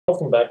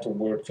Welcome back to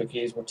Word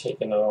Cookies. We're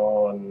taking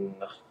on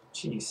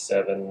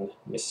G7.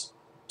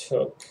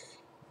 Mistook.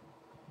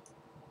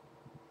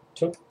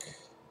 Took.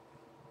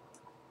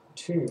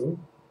 Two.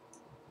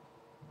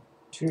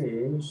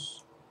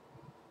 Twos.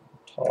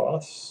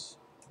 Toss.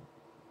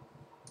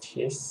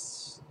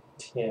 Tis.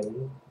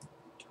 Tim.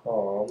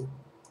 Tom.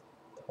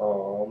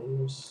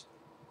 Toms.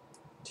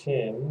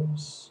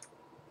 Tims.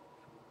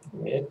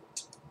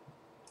 Mit.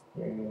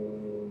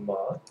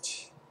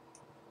 Mott.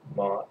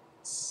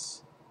 Mots.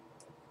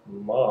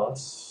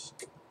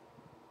 Mosque.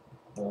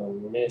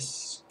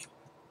 Misk.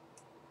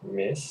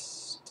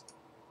 Mist.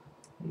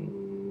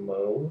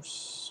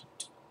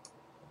 Most.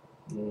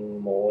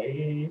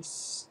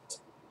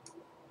 Moist.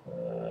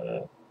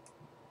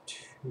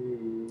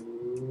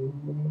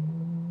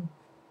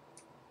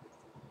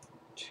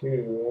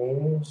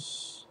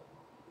 Tunes.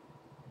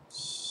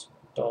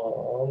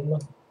 Storm.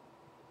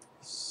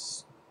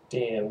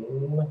 Stim.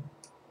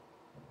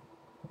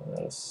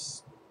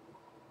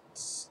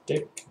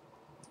 Stick.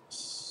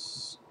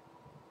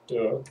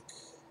 Stuck.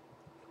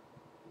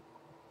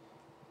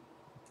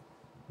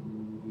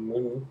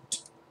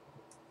 Moot.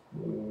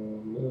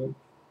 Moots.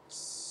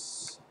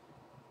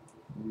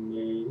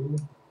 Moo.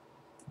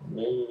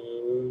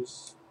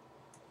 Moose.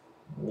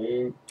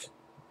 Mook.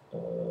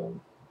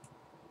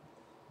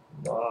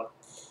 Mock.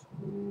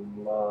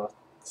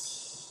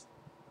 Mots.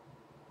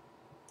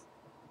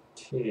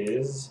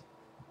 Tis.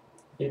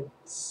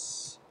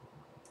 It's.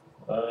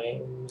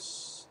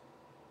 Imes.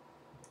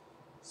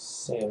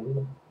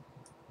 Sim.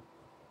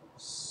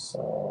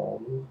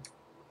 Psalm.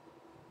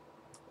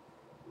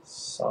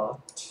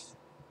 Sot.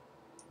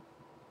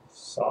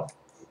 Sock.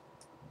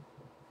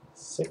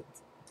 Sick.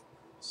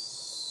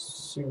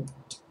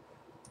 Suit.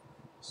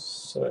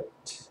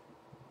 Soot.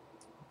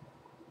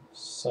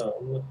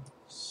 Some.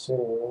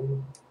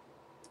 Soon.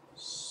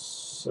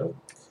 Sook.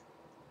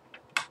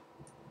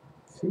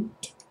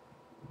 Coot.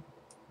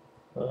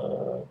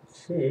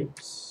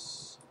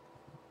 Coots.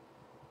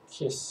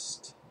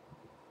 Kissed.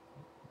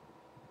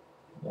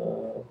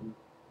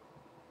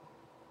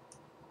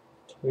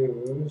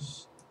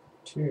 Twos.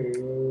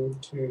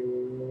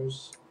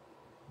 Twos.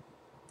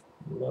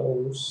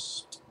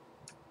 Most.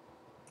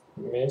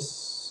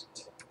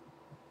 Missed.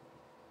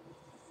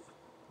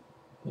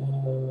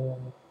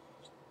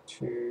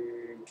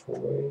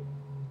 Toy.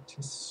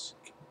 Tisk.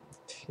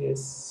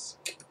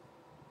 Tisk.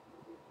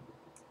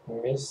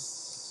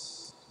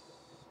 Miss.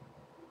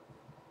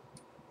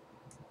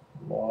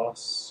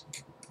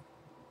 Mosque.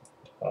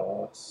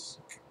 Task.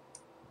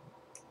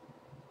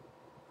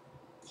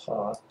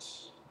 Pot.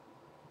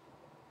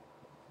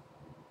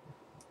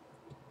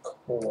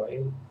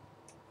 Koi.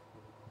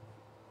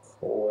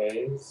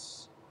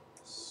 Kois.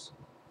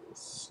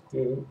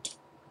 Scoot.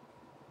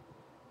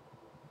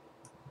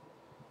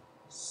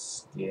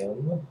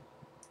 Skim.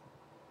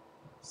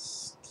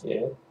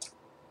 Skit.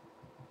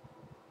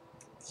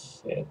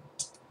 Kit.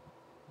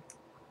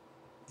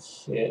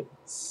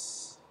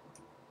 Kits.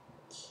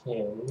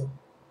 Kim.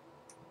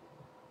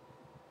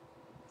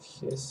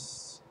 Kiss.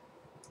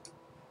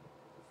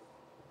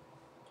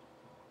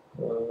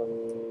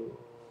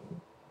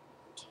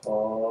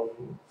 Tom.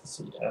 Let's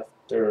see,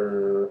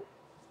 after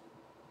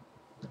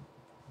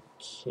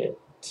Kit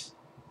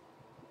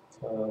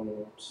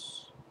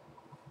comes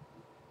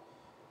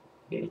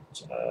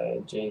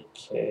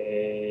H-I-J-K.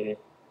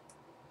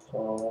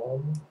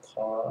 Tom.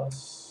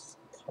 Cost.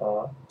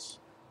 Cot.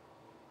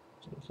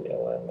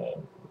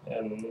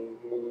 J-K-L-M-M.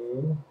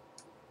 Moo.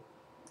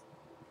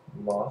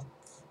 Mock.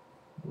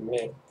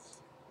 Mick.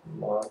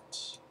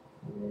 Mott.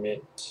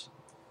 Mit.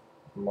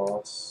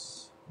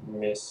 Moss.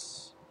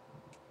 Miss.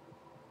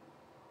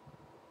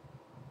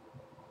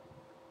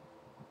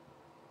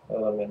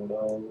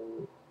 Elemental.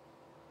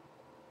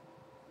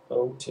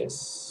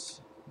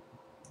 Otis.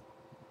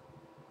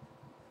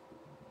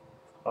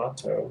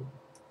 Otto.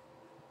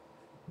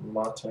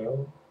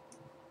 Motto.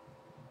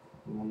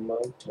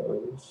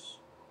 Motos.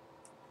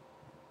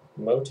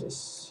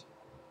 Motus.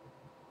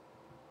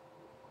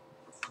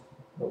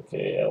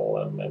 Okay,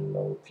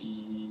 LMNOPQRS.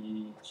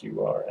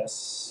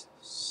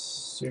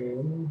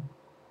 Sue.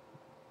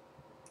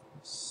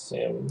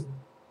 Sim.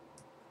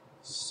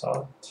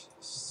 Sot.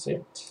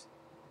 Sit.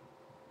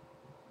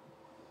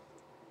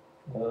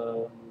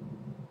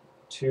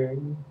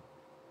 Two.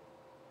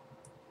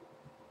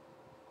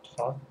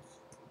 Talk.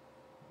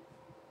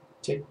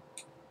 Tick.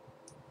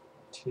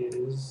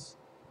 Tis.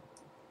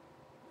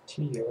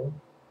 Teal.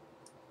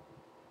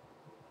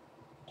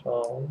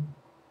 Tom.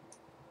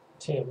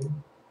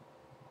 Tim.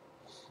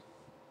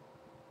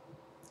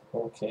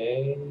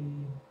 Okay.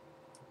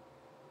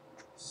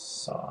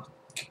 Sock.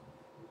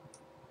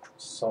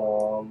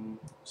 Som.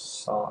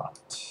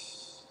 Sot.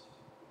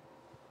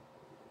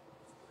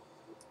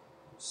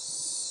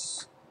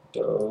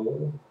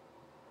 Stow.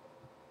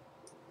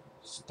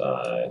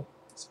 Sty.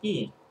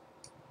 Ski.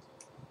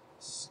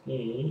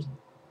 Ski.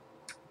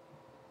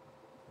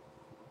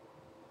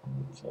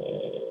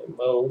 Okay,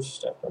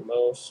 most, after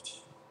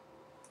most.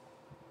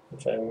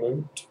 We'll try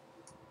moot.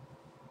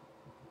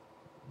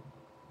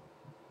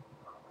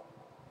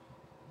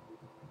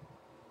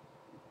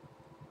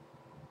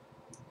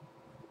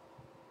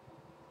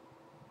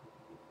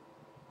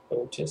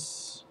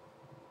 Otis,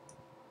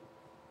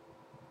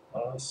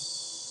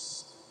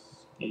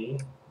 Oski,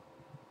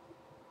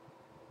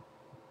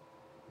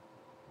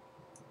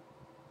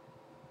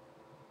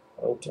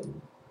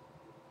 Otum,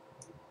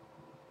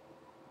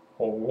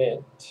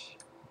 omit,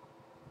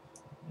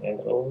 and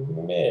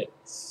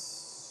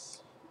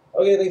omits.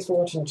 Okay, thanks for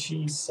watching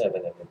Cheese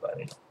 7,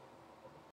 everybody.